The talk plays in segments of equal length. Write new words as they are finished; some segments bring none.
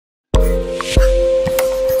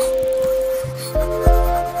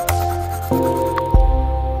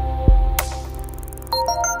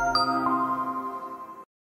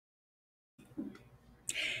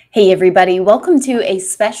Hey everybody, welcome to a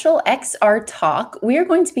special XR talk. We are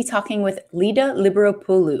going to be talking with Lida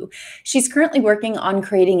Liberopoulou. She's currently working on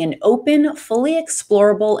creating an open, fully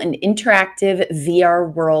explorable and interactive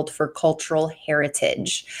VR world for cultural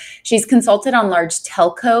heritage. She's consulted on large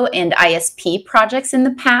telco and ISP projects in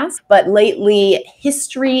the past, but lately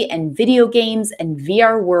history and video games and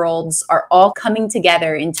VR worlds are all coming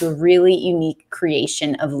together into a really unique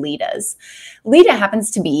creation of Lida's. Lida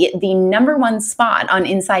happens to be the #1 spot on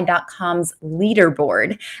Inside.com's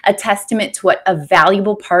leaderboard, a testament to what a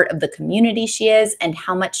valuable part of the community she is and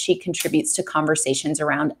how much she contributes to conversations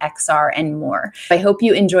around XR and more. I hope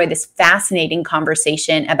you enjoy this fascinating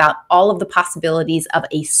conversation about all of the possibilities of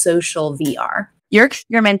a social VR. You're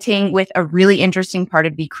experimenting with a really interesting part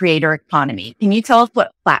of the creator economy. Can you tell us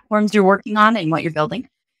what platforms you're working on and what you're building?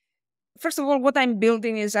 First of all, what I'm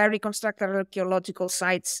building is I reconstructed archaeological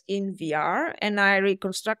sites in VR, and I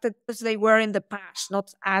reconstructed as they were in the past,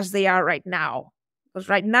 not as they are right now. Because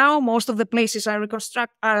right now, most of the places I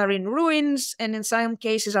reconstruct are in ruins, and in some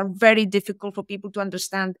cases are very difficult for people to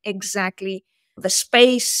understand exactly the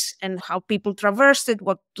space and how people traversed it,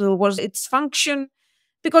 what was its function,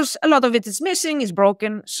 because a lot of it is missing, is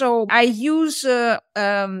broken. So I use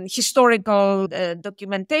historical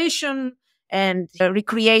documentation and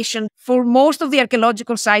recreation. For most of the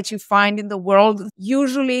archaeological sites you find in the world,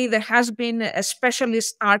 usually there has been a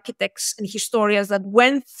specialist architects and historians that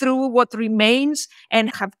went through what remains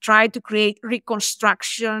and have tried to create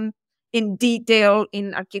reconstruction in detail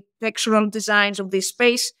in architectural designs of this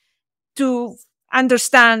space to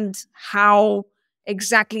understand how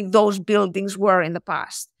exactly those buildings were in the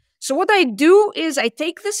past. So what I do is I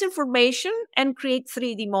take this information and create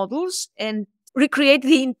 3D models and recreate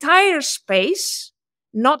the entire space,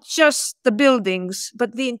 not just the buildings,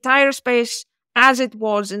 but the entire space as it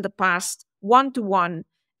was in the past, one-to-one.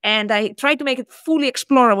 And I try to make it fully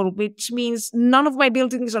explorable, which means none of my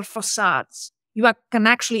buildings are facades. You can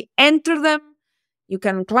actually enter them. You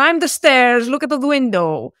can climb the stairs, look at the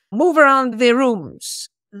window, move around the rooms.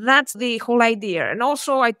 That's the whole idea. And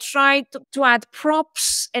also I try to add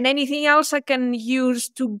props and anything else I can use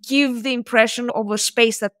to give the impression of a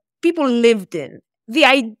space that people lived in. The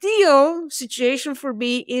ideal situation for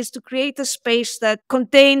me is to create a space that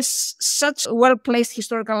contains such well-placed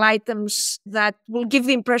historical items that will give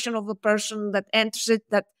the impression of the person that enters it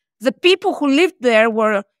that the people who lived there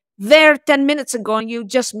were there 10 minutes ago and you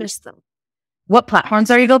just missed them. What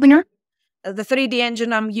platforms are you building on? The 3D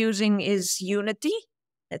engine I'm using is Unity.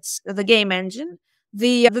 It's the game engine.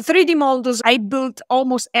 The 3D models, I built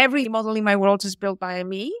almost every model in my world is built by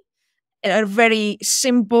me. A very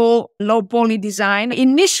simple, low poly design.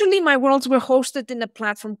 Initially, my worlds were hosted in a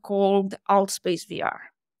platform called Altspace VR.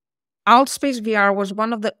 Altspace VR was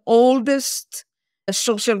one of the oldest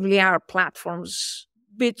social VR platforms,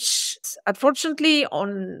 which unfortunately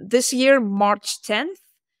on this year, March 10th,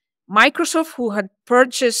 Microsoft, who had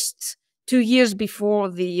purchased 2 years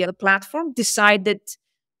before the platform, decided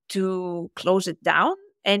to close it down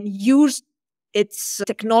and use its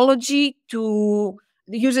technology to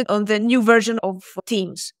use it on the new version of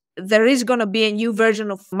Teams. There is going to be a new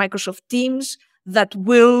version of Microsoft Teams that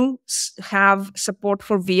will have support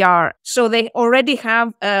for VR. So they already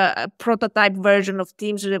have a prototype version of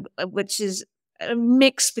Teams, which is a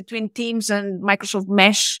mix between Teams and Microsoft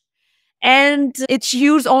Mesh. And it's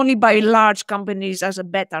used only by large companies as a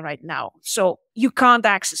beta right now. So you can't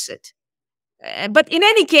access it. But in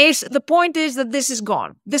any case, the point is that this is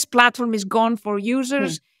gone. This platform is gone for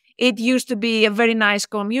users. It used to be a very nice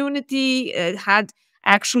community. It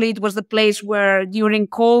was the place where during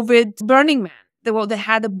COVID, Burning Man, they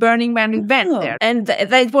had a Burning Man event there. And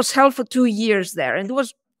that was held for 2 years there. And it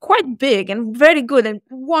was quite big and very good and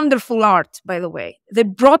wonderful art, by the way. They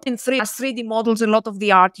brought in 3D models, a lot of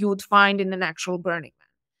the art you would find in an actual Burning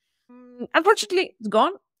Man. Unfortunately, it's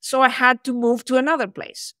gone. So I had to move to another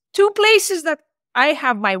place. 2 places that I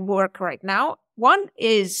have my work right now. One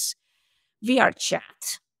is VR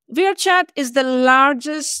Chat. VR Chat is the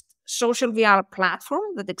largest social VR platform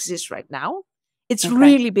that exists right now. It's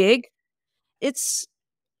really big. It's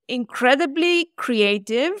incredibly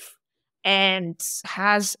creative and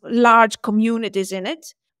has large communities in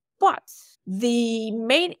it. But the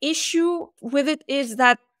main issue with it is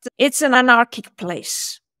that it's an anarchic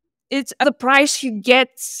place. It's the price you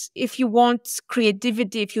get if you want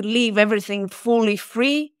creativity, if you leave everything fully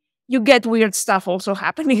free. You get weird stuff also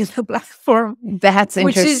happening in the platform. That's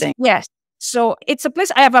interesting. Yes. So it's a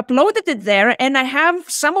place I have uploaded it there and I have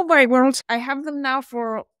some of my worlds. I have them now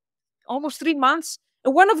for almost 3 months.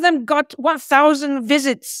 One of them got 1,000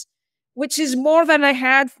 visits, which is more than I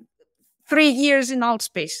had 3 years in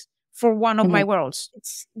Altspace. for one of my worlds.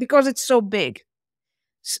 It's because it's so big.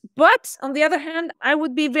 But on the other hand, I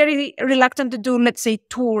would be very reluctant to do, let's say,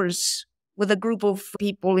 tours with a group of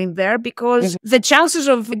people in there because the chances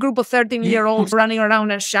of a group of 13-year-olds running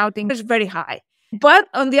around and shouting is very high. But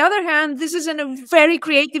on the other hand, this is a very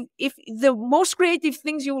creative, if the most creative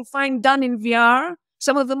things you will find done in VR,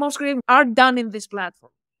 some of the most creative are done in this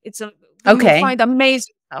platform. You will find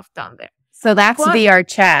amazing stuff done there. So that's VR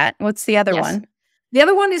chat. What's the other one? The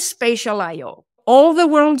other one is Spatial I/O. All the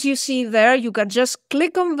worlds you see there, you can just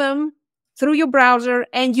click on them through your browser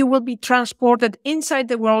and you will be transported inside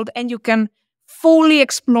the world and you can fully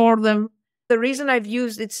explore them. The reason I've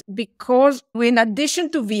used it's because in addition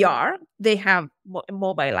to VR, they have a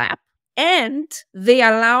mobile app and they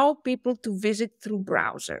allow people to visit through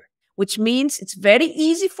browser, which means it's very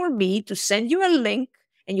easy for me to send you a link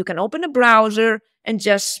and you can open a browser and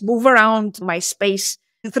just move around my space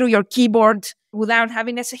through your keyboard without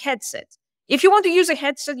having a headset. If you want to use a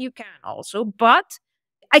headset, you can also, but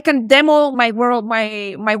I can demo my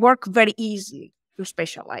work very easily through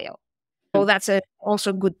Spatial I/O. So that's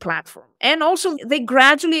also a good platform. And also they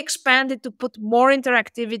gradually expanded to put more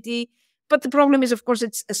interactivity. But the problem is, of course,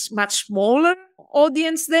 it's a much smaller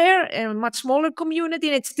audience there and a much smaller community.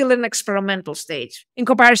 And it's still an experimental stage in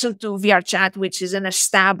comparison to VR chat, which is an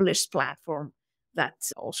established platform that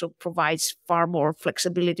also provides far more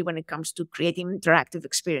flexibility when it comes to creating interactive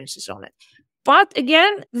experiences on it. But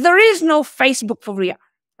again, there is no Facebook for VR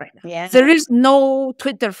right now. Yeah. There is no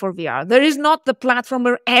Twitter for VR. There is not the platform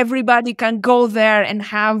where everybody can go there and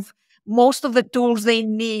have most of the tools they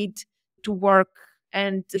need to work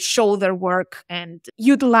and show their work and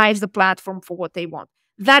utilize the platform for what they want.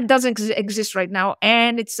 That doesn't exist right now.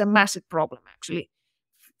 And it's a massive problem, actually,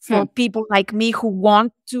 for people like me who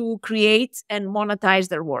want to create and monetize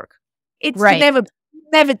their work. It's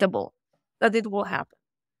inevitable that it will happen.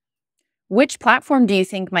 Which platform do you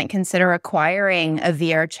think might consider acquiring a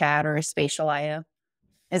VR chat or a Spatial I/O?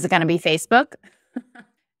 Is it going to be Facebook?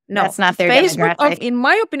 No, that's not their Facebook, demographic. in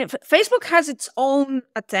my opinion, Facebook has its own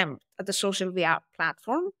attempt at the social VR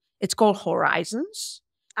platform. It's called Horizons.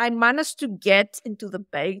 I managed to get into the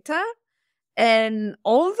beta. And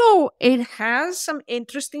although it has some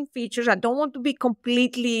interesting features, I don't want to be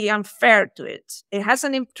completely unfair to it. It has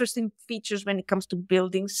some interesting features when it comes to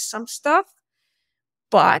building some stuff,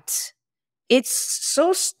 but it's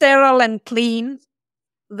so sterile and clean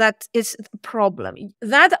that is a problem.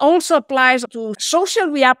 That also applies to social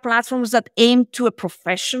VR platforms that aim to a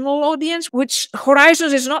professional audience, which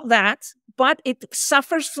Horizons is not that, but it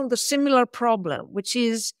suffers from the similar problem, which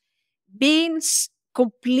is being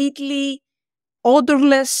completely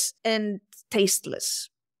odorless and tasteless.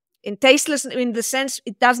 Tasteless in the sense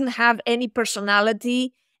it doesn't have any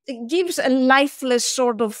personality. It gives a lifeless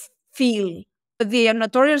sort of feel. The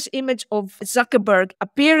notorious image of Zuckerberg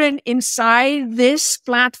appearing inside this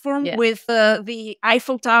platform with the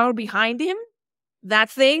Eiffel Tower behind him, that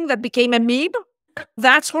thing that became a meme,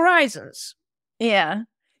 that's Horizons. Yeah.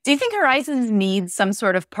 Do you think Horizons needs some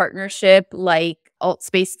sort of partnership like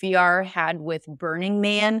Altspace VR had with Burning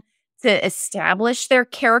Man to establish their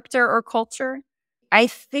character or culture? I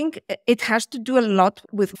think it has to do a lot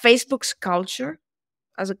with Facebook's culture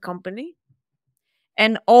as a company.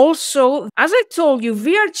 And also, as I told you,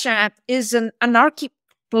 VR chat is an anarchic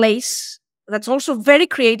place that's also very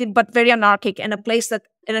creative, but very anarchic, and a place that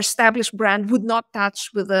an established brand would not touch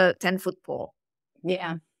with a 10-foot pole.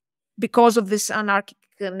 Yeah. Because of this anarchic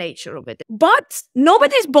nature of it. But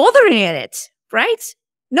nobody's bothering it, right?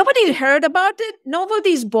 Nobody heard about it.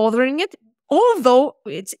 Nobody's bothering it. Although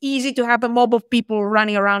it's easy to have a mob of people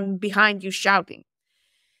running around behind you shouting.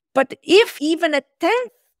 But if even a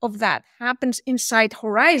tenth of that happens inside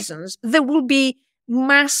Horizons, there will be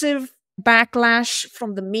massive backlash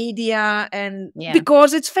from the media and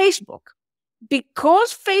because it's Facebook.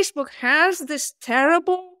 Because Facebook has this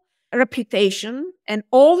terrible reputation and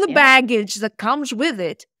all the baggage that comes with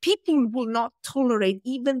it, people will not tolerate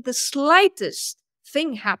even the slightest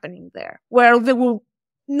thing happening there, where they will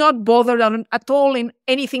not bother at all in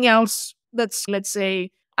anything else that's, let's say,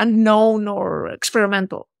 unknown or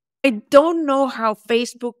experimental. I don't know how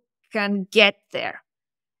Facebook can get there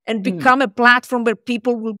and become a platform where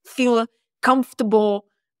people will feel comfortable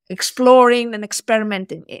exploring and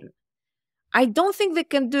experimenting in. I don't think they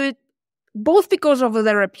can do it both because of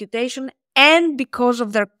their reputation and because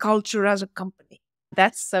of their culture as a company.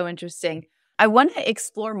 That's so interesting. I want to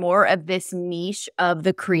explore more of this niche of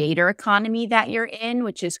the creator economy that you're in,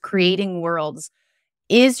 which is creating worlds.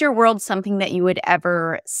 Is your world something that you would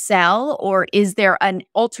ever sell, or is there an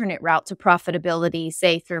alternate route to profitability,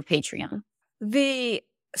 say through Patreon? The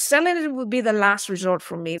selling it would be the last resort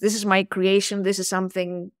for me. This is my creation. This is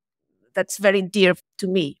something that's very dear to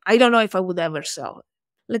me. I don't know if I would ever sell it.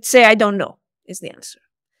 Let's say I don't know is the answer.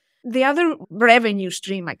 The other revenue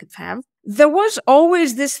stream I could have, there was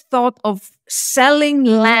always this thought of selling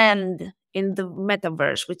land in the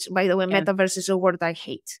metaverse, which, by the way, metaverse is a word I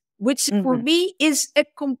hate, which for me is a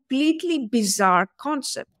completely bizarre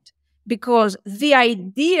concept, because the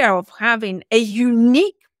idea of having a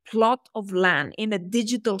unique plot of land in a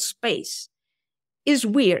digital space is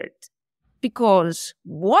weird. Because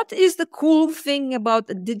what is the cool thing about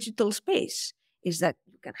a digital space is that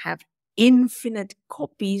you can have infinite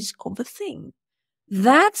copies of a thing.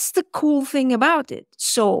 That's the cool thing about it.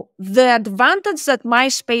 So the advantage that my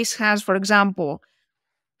space has, for example,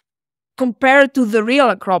 compared to the real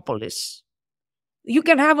Acropolis, you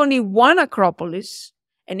can have only one Acropolis.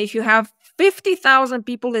 And if you have 50,000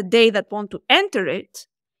 people a day that want to enter it,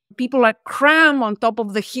 people are crammed on top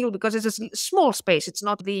of the hill because it's a small space. It's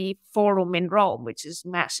not the Forum in Rome, which is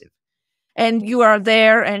massive. And you are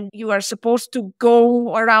there and you are supposed to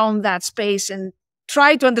go around that space and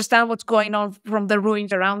try to understand what's going on from the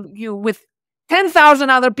ruins around you with 10,000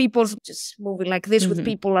 other people just moving like this with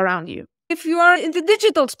people around you. If you are in the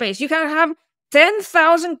digital space, you can have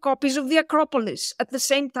 10,000 copies of the Acropolis at the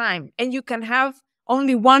same time, and you can have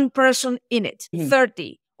only one person in it,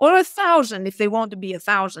 30 or 1,000 if they want to be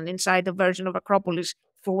 1,000 inside the version of Acropolis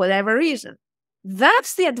for whatever reason.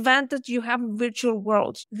 That's the advantage you have in virtual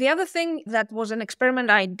worlds. The other thing that was an experiment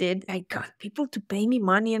I did, I got people to pay me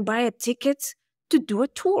money and buy a ticket to do a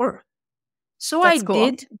tour. So I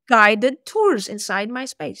did guided tours inside my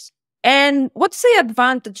space. And what's the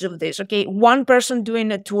advantage of this? Okay, one person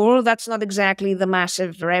doing a tour, that's not exactly the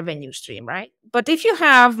massive revenue stream, right? But if you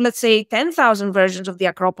have, let's say, 10,000 versions of the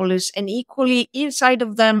Acropolis and equally inside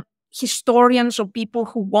of them, historians or people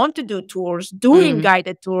who want to do tours, doing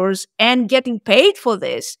guided tours and getting paid for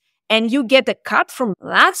this, and you get a cut from,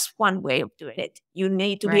 that's one way of doing it. You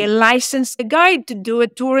need to be a licensed guide to do a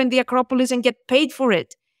tour in the Acropolis and get paid for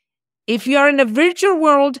it. If you are in a virtual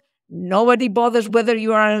world, nobody bothers whether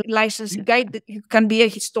you are a licensed guide. You can be a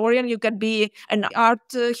historian, you can be an art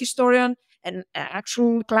historian, an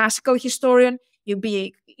actual classical historian. You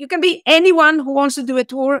can be anyone who wants to do a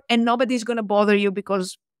tour, and nobody's going to bother you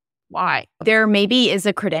because why? There maybe is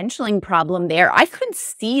a credentialing problem there. I could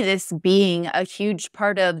see this being a huge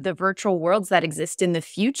part of the virtual worlds that exist in the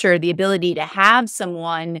future, the ability to have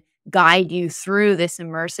someone guide you through this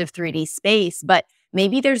immersive 3D space. But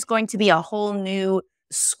maybe there's going to be a whole new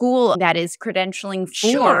school that is credentialing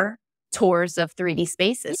for tours of 3D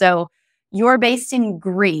spaces. So you're based in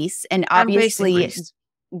Greece, and obviously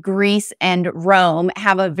Greece and Rome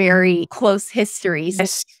have a very close history.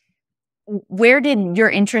 Yes. Where did your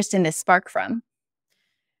interest in this spark from?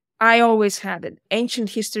 I always had it.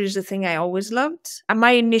 Ancient history is the thing I always loved. And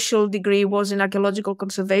my initial degree was in archaeological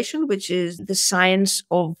conservation, which is the science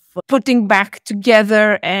of putting back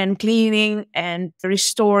together and cleaning and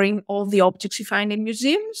restoring all the objects you find in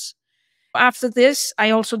museums. After this,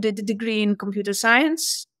 I also did a degree in computer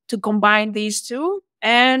science to combine these two.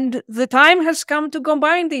 And the time has come to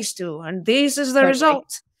combine these two. And this is the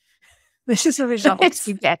result. This is the result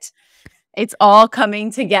you get. It's all coming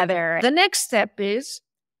together. The next step is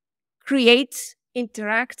create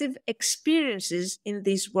interactive experiences in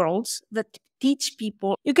these worlds that teach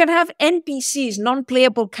people. You can have NPCs,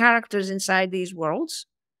 non-playable characters inside these worlds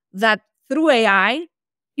that through AI,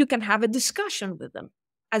 you can have a discussion with them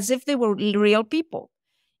as if they were real people.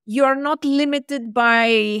 You are not limited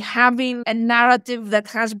by having a narrative that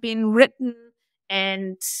has been written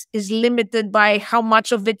and is limited by how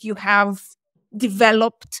much of it you have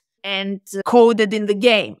developed and coded in the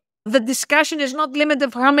game. The discussion is not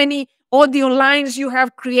limited for how many audio lines you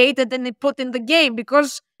have created and put in the game,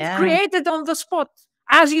 because it's created on the spot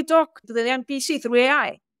as you talk to the NPC through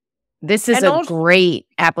AI. This is a great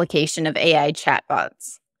application of AI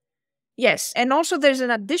chatbots. Yes. And also there's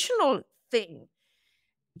an additional thing.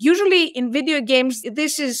 Usually in video games,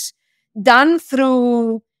 this is done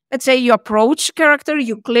through, let's say you approach character,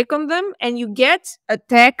 you click on them, and you get a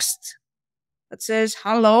text that says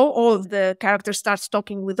hello, or the character starts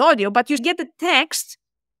talking with audio, but you get a text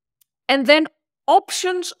and then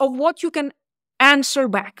options of what you can answer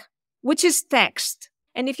back, which is text.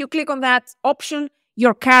 And if you click on that option,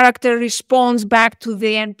 your character responds back to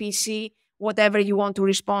the NPC, whatever you want to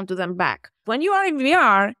respond to them back. When you are in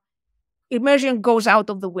VR, immersion goes out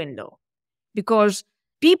of the window, because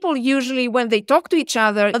people usually, when they talk to each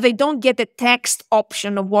other, they don't get a text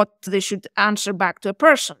option of what they should answer back to a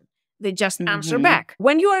person. They just answer back.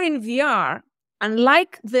 When you are in VR,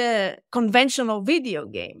 unlike the conventional video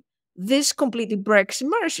game, this completely breaks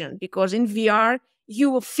immersion, because in VR, you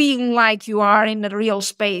will feel like you are in a real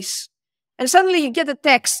space. And suddenly you get a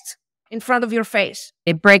text in front of your face.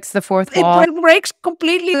 It breaks the fourth wall. It breaks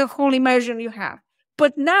completely the whole immersion you have.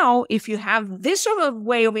 But now, if you have this sort of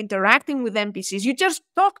way of interacting with NPCs, you just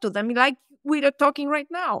talk to them like we are talking right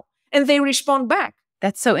now, and they respond back.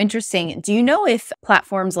 That's so interesting. Do you know if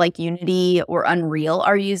platforms like Unity or Unreal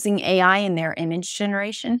are using AI in their image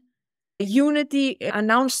generation? Unity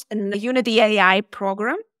announced a Unity AI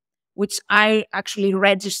program, which I actually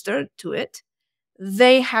registered to it.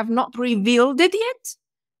 They have not revealed it yet,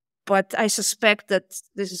 but I suspect that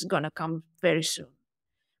this is going to come very soon.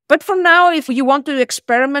 But for now, if you want to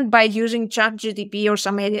experiment by using ChatGPT or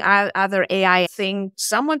some other AI thing,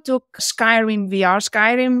 someone took Skyrim VR.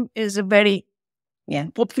 Skyrim is a very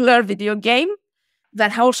popular video game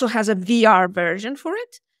that also has a VR version for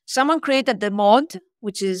it. Someone created the mod,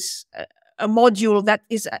 which is a module that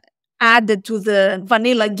is added to the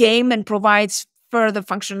vanilla game and provides further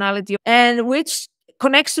functionality, and which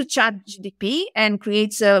connects to ChatGPT and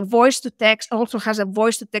creates a voice-to-text, also has a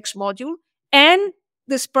voice-to-text module. And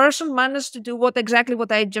this person managed to do exactly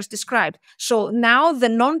what I just described. So now the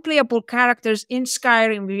non-playable characters in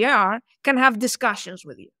Skyrim VR can have discussions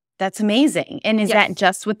with you. That's amazing. And is that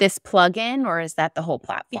just with this plugin, or is that the whole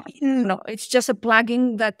platform? No, it's just a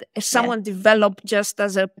plugin that someone developed just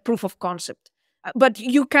as a proof of concept. But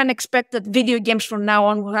you can expect that video games from now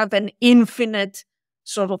on will have an infinite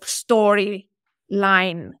sort of story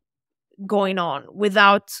line going on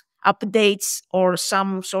without updates or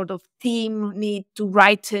some sort of team need to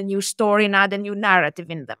write a new story and add a new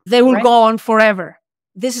narrative in them. They will go on forever.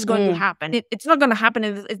 This is going to happen. It's not going to happen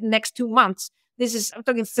in the next 2 months. I'm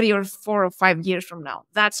talking 3 or 4 or 5 years from now.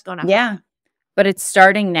 That's going to happen. Yeah, but it's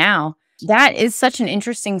starting now. That is such an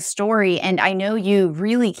interesting story. And I know you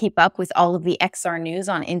really keep up with all of the XR news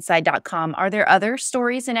on inside.com. Are there other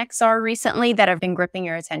stories in XR recently that have been gripping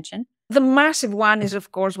your attention? The massive one is,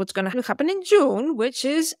 of course, what's going to happen in June, which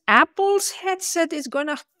is Apple's headset is going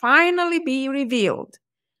to finally be revealed.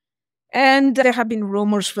 And there have been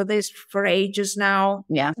rumors for this for ages now.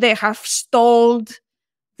 Yeah. They have stalled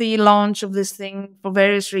the launch of this thing for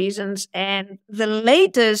various reasons. And the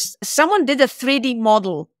latest, someone did a 3D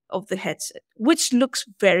model of the headset, which looks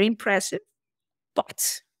very impressive.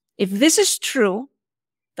 But if this is true,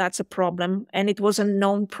 that's a problem. And it was a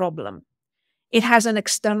known problem. It has an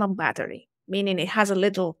external battery, meaning it has a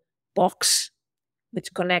little box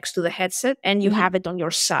which connects to the headset, and you have it on your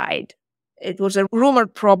side. It was a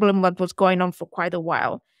rumored problem that was going on for quite a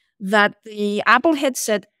while, that the Apple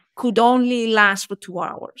headset could only last for 2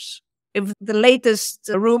 hours. If the latest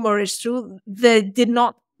rumor is true, they did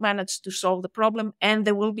not manage to solve the problem, and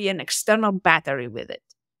there will be an external battery with it.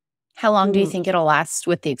 How long do you think it'll last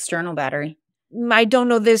with the external battery? I don't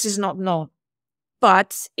know. This is not known.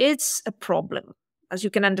 But it's a problem. As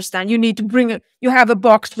you can understand, you need to you have a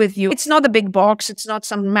box with you. It's not a big box. It's not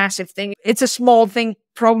some massive thing. It's a small thing,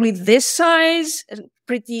 probably this size,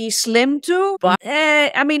 pretty slim too. But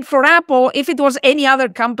I mean, for Apple, if it was any other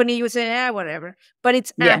company, you would say, whatever. But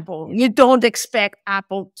it's Apple. You don't expect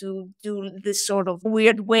Apple to do this sort of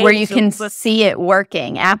weird way. Where you can see it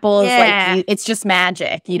working. Apple is like, it's just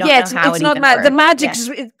magic. You don't know how it even works. The magic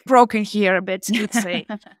is broken here a bit, you'd say.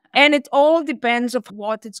 And it all depends on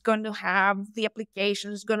what it's going to have, the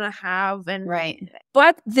application is going to have.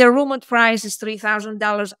 But the rumored price is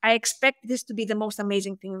 $3,000. I expect this to be the most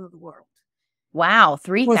amazing thing in the world. Wow,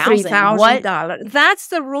 $3,000. $3,000. That's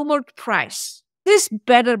the rumored price. This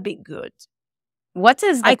better be good. What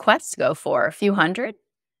does the Quest go for? A few hundred?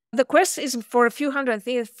 The Quest is for a few hundred. I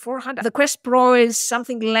think it's 400. The Quest Pro is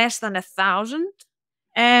something less than 1,000.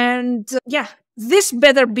 And this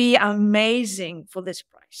better be amazing for this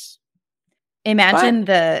price. Imagine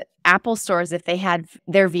the Apple stores, if they had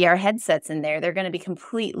their VR headsets in there, they're going to be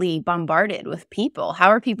completely bombarded with people. How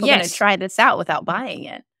are people going to try this out without buying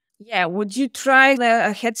it? Yeah, would you try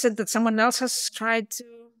a headset that someone else has tried to?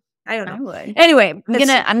 I don't know. I would. Anyway,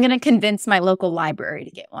 I'm gonna convince my local library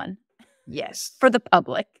to get one. Yes, for the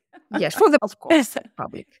public. Yes, for the of course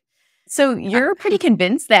public. So you're pretty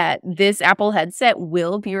convinced that this Apple headset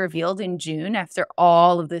will be revealed in June after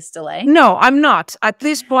all of this delay? No, I'm not. At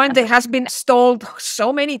this point, it has been stalled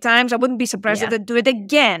so many times. I wouldn't be surprised if they do it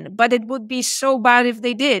again, but it would be so bad if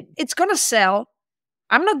they did. It's going to sell.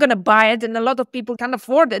 I'm not going to buy it, and a lot of people can't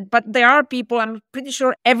afford it, but there are people, I'm pretty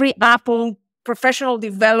sure every Apple professional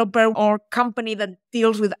developer or company that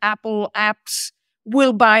deals with Apple apps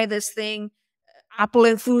will buy this thing. Apple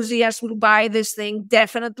enthusiasts will buy this thing,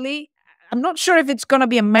 definitely. I'm not sure if it's going to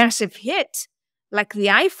be a massive hit like the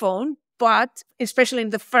iPhone, but especially in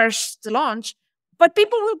the first launch, But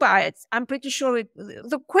people will buy it. I'm pretty sure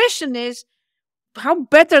the question is how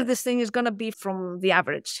better this thing is going to be from the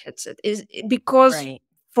average headset. Is because Right.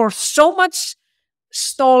 for so much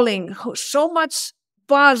stalling, so much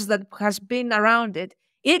buzz that has been around it,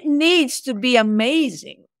 it needs to be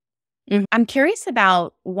amazing. I'm curious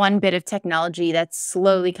about one bit of technology that's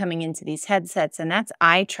slowly coming into these headsets, and that's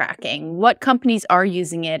eye tracking. What companies are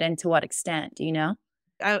using it and to what extent? Do you know?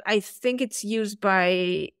 I think it's used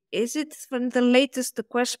by, is it from the latest, the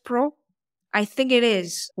Quest Pro? I think it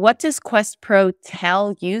is. What does Quest Pro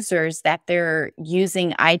tell users that they're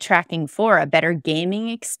using eye tracking for? A better gaming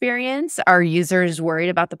experience? Are users worried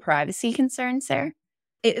about the privacy concerns there?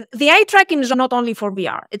 The eye tracking is not only for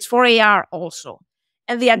VR, it's for AR also.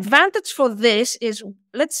 And the advantage for this is,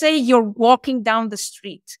 let's say you're walking down the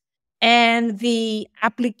street and the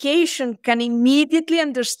application can immediately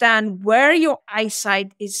understand where your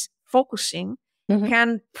eyesight is focusing,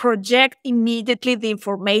 can project immediately the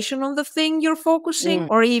information on the thing you're focusing,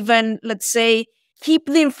 or even, let's say, keep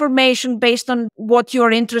the information based on what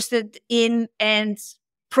you're interested in and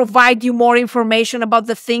provide you more information about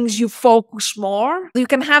the things you focus more. You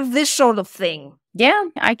can have this sort of thing. Yeah,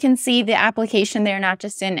 I can see the application there, not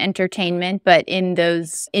just in entertainment, but in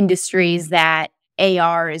those industries that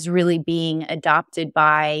AR is really being adopted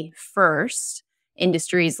by first.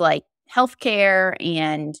 Industries like healthcare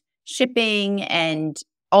and shipping and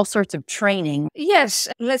all sorts of training. Yes,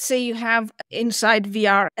 let's say you have inside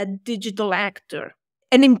VR a digital actor.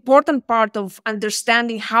 An important part of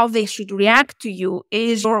understanding how they should react to you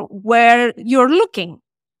is where you're looking.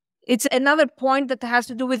 It's another point that has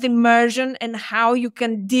to do with immersion and how you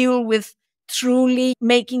can deal with truly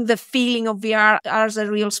making the feeling of VR as a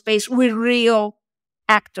real space with real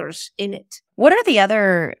actors in it. What are the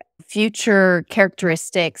other future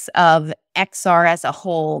characteristics of XR as a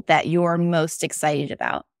whole that you're most excited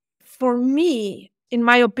about? For me, in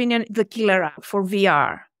my opinion, the killer app for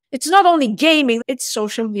VR. It's not only gaming, it's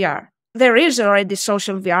social VR. There is already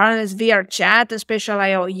social VR, and it's VR chat and spatial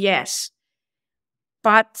IO, yes.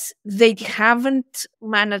 But they haven't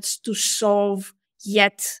managed to solve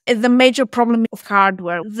yet the major problem of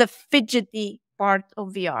hardware, the fidgety part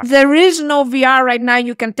of VR. There is no VR right now.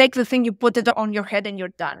 You can take the thing, you put it on your head, and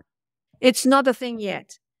you're done. It's not a thing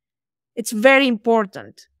yet. It's very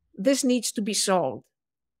important. This needs to be solved.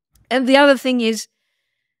 And the other thing is,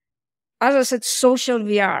 as I said, social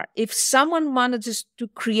VR. If someone manages to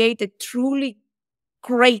create a truly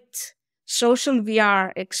great social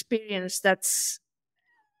VR experience that's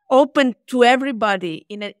open to everybody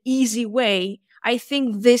in an easy way, I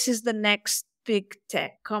think this is the next big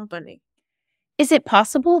tech company. Is it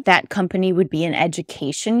possible that company would be an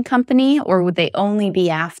education company, or would they only be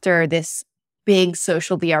after this big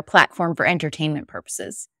social VR platform for entertainment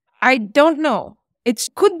purposes? I don't know. It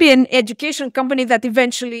could be an education company that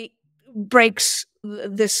eventually breaks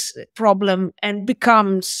this problem and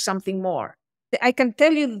becomes something more. I can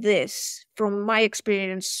tell you this from my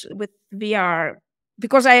experience with VR,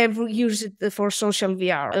 because I have used it for social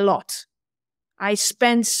VR a lot. I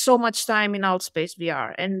spend so much time in Altspace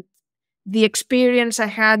VR, and the experience I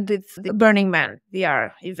had with the Burning Man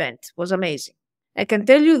VR event was amazing. I can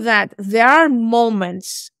tell you that there are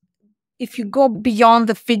moments, if you go beyond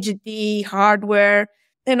the fidgety hardware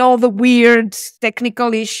and all the weird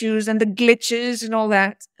technical issues and the glitches and all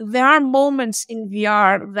that, there are moments in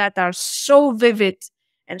VR that are so vivid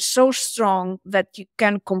and so strong that you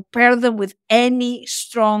can compare them with any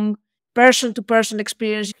strong person-to-person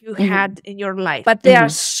experience you had in your life. But they are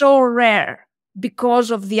so rare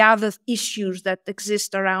because of the other issues that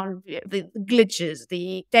exist around the glitches,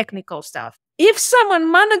 the technical stuff. If someone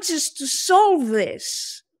manages to solve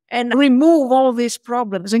this and remove all these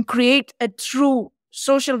problems and create a true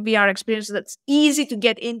social VR experience that's easy to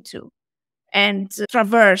get into and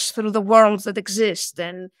traverse through the worlds that exist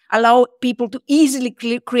and allow people to easily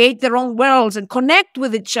create their own worlds and connect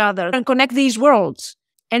with each other and connect these worlds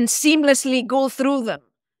and seamlessly go through them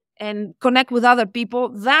and connect with other people,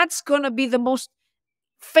 that's going to be the most...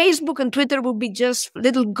 Facebook and Twitter will be just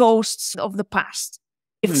little ghosts of the past.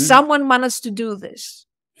 If someone manages to do this,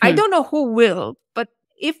 I don't know who will, but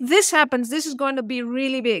if this happens, this is going to be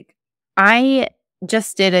really big. I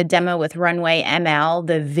just did a demo with Runway ML,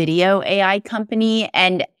 the video AI company,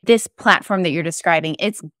 and this platform that you're describing,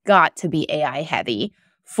 it's got to be AI heavy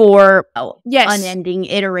for unending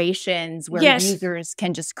iterations where users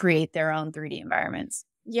can just create their own 3D environments.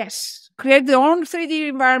 Yes. Create their own 3D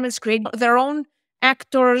environments, create their own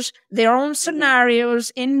actors, their own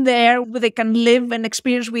scenarios in there where they can live and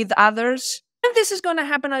experience with others. And this is going to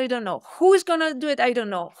happen, I don't know. Who is going to do it? I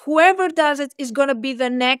don't know. Whoever does it is going to be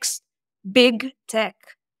the next big tech.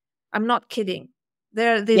 I'm not kidding.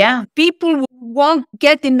 People won't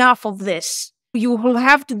get enough of this. You will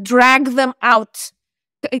have to drag them out.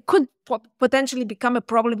 It could potentially become a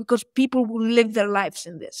problem because people will live their lives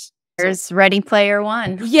in this. There's Ready Player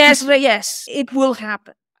One. Yes, it will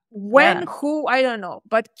happen. When, who, I don't know,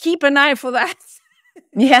 but keep an eye for that.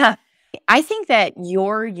 Yeah. I think that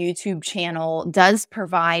your YouTube channel does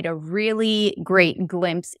provide a really great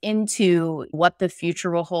glimpse into what the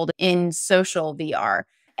future will hold in social VR.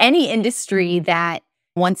 Any industry that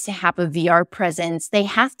wants to have a VR presence, they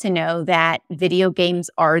have to know that video games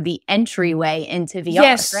are the entryway into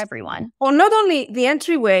VR for everyone. Or not only the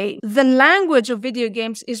entryway, the language of video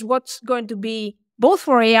games is what's going to be both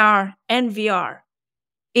for AR and VR.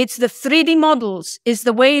 It's the 3D models, it's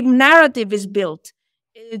the way narrative is built.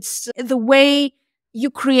 It's the way you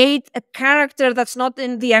create a character that's not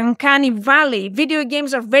in the uncanny valley. Video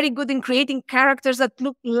games are very good in creating characters that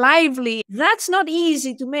look lively. That's not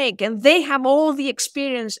easy to make. And they have all the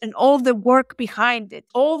experience and all the work behind it,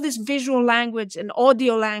 all this visual language and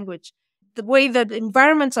audio language, the way that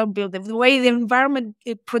environments are built, the way the environment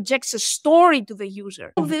it projects a story to the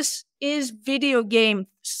user. All this is video game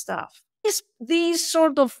stuff. These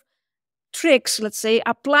sort of tricks, let's say,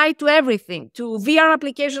 apply to everything, to VR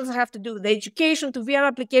applications that have to do with education, to VR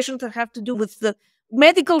applications that have to do with the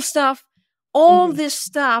medical stuff, all this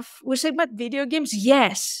stuff. We say, but video games,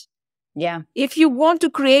 yes. Yeah. If you want to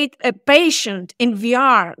create a patient in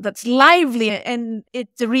VR that's lively and it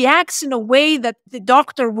reacts in a way that the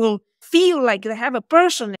doctor will feel like they have a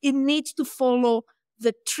person, it needs to follow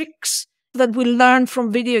the tricks that we learn from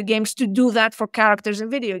video games to do that for characters in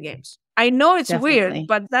video games. I know it's weird,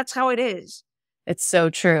 but that's how it is. It's so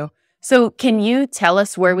true. So can you tell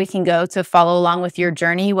us where we can go to follow along with your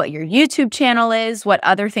journey, what your YouTube channel is, what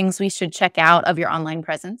other things we should check out of your online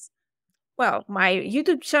presence? Well, my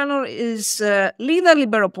YouTube channel is Lida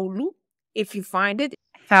Liberopoulou, if you find it.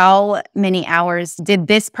 How many hours did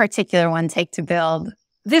this particular one take to build?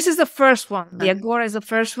 This is the first one. The Agora is the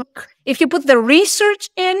first one. If you put the research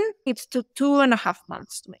in, it took 2.5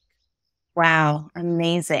 months to make. Wow,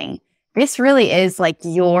 amazing. This really is like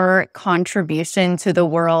your contribution to the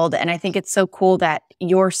world. And I think it's so cool that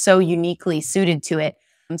you're so uniquely suited to it.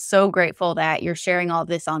 I'm so grateful that you're sharing all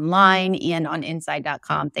this online and on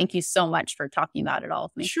inside.com. Thank you so much for talking about it all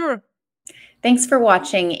with me. Sure. Thanks for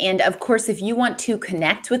watching. And of course, if you want to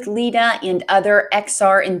connect with Lida and other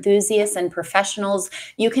XR enthusiasts and professionals,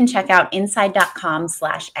 you can check out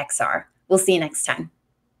inside.com/XR. We'll see you next time.